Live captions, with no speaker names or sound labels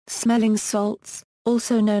Smelling salts,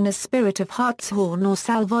 also known as spirit of hartshorn or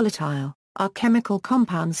sal volatile, are chemical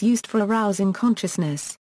compounds used for arousing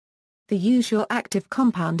consciousness. The usual active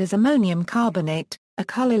compound is ammonium carbonate, a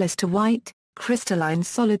colorless-to-white, crystalline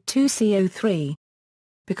solid 2CO3.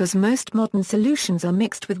 Because most modern solutions are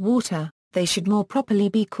mixed with water, they should more properly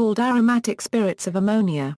be called aromatic spirits of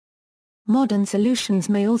ammonia. Modern solutions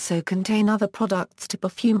may also contain other products to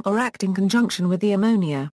perfume or act in conjunction with the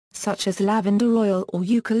ammonia, such as lavender oil or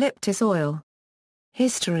eucalyptus oil.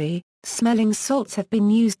 History: smelling salts have been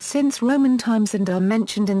used since Roman times and are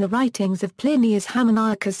mentioned in the writings of Pliny as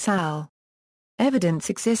ammoniacus sal. Evidence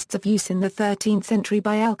exists of use in the 13th century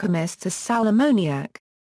by alchemists as sal ammoniac.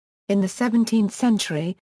 In the 17th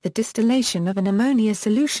century, the distillation of an ammonia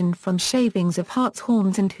solution from shavings of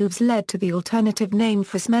hartshorns and hooves led to the alternative name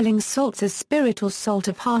for smelling salts as spirit or salt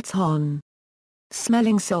of hartshorn.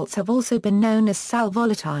 Smelling salts have also been known as sal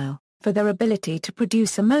volatile, for their ability to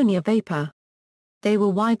produce ammonia vapor. They were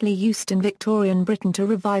widely used in Victorian Britain to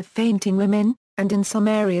revive fainting women, and in some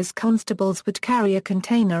areas constables would carry a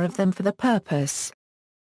container of them for the purpose.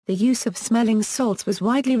 The use of smelling salts was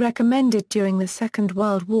widely recommended during the Second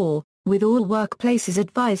World War, with all workplaces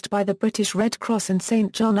advised by the British Red Cross and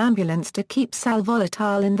St. John Ambulance to keep sal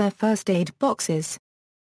volatile in their first aid boxes.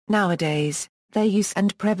 Nowadays, their use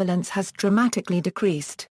and prevalence has dramatically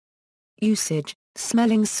decreased. Usage: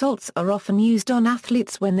 smelling salts are often used on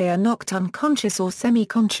athletes when they are knocked unconscious or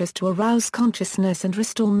semi-conscious to arouse consciousness and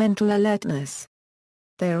restore mental alertness.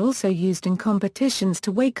 They are also used in competitions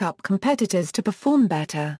to wake up competitors to perform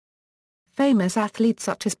better. Famous athletes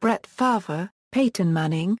such as Brett Favre, Peyton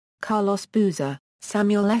Manning, Carlos Boozer,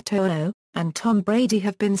 Samuel Eto'o, and Tom Brady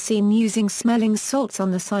have been seen using smelling salts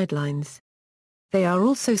on the sidelines. They are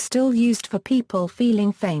also still used for people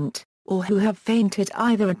feeling faint, or who have fainted,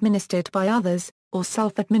 either administered by others, or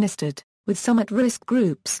self-administered, with some at-risk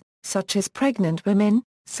groups, such as pregnant women,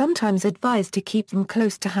 sometimes advised to keep them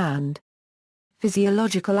close to hand.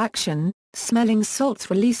 Physiological action: smelling salts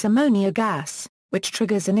release ammonia gas, which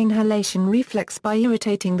triggers an inhalation reflex by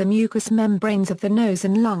irritating the mucous membranes of the nose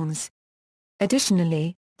and lungs.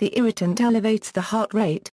 Additionally, the irritant elevates the heart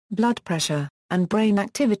rate, blood pressure, and brain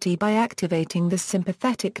activity by activating the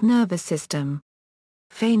sympathetic nervous system.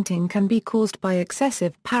 Fainting can be caused by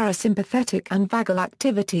excessive parasympathetic and vagal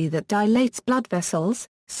activity that dilates blood vessels,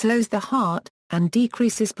 slows the heart, and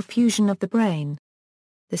decreases perfusion of the brain.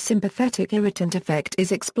 The sympathetic irritant effect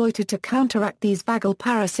is exploited to counteract these vagal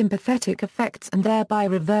parasympathetic effects and thereby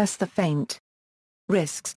reverse the faint.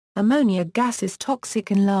 Risks: ammonia gas is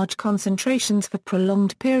toxic in large concentrations for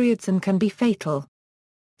prolonged periods and can be fatal.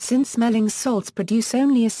 Since smelling salts produce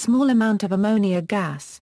only a small amount of ammonia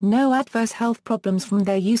gas, no adverse health problems from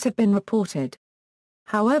their use have been reported.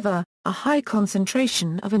 However, a high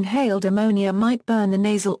concentration of inhaled ammonia might burn the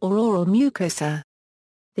nasal or oral mucosa.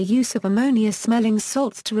 The use of ammonia-smelling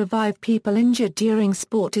salts to revive people injured during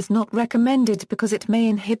sport is not recommended because it may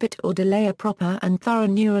inhibit or delay a proper and thorough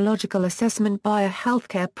neurological assessment by a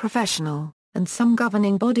healthcare professional, and some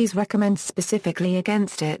governing bodies recommend specifically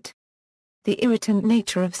against it. The irritant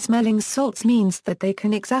nature of smelling salts means that they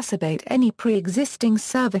can exacerbate any pre-existing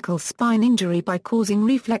cervical spine injury by causing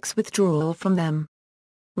reflex withdrawal from them.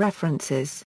 References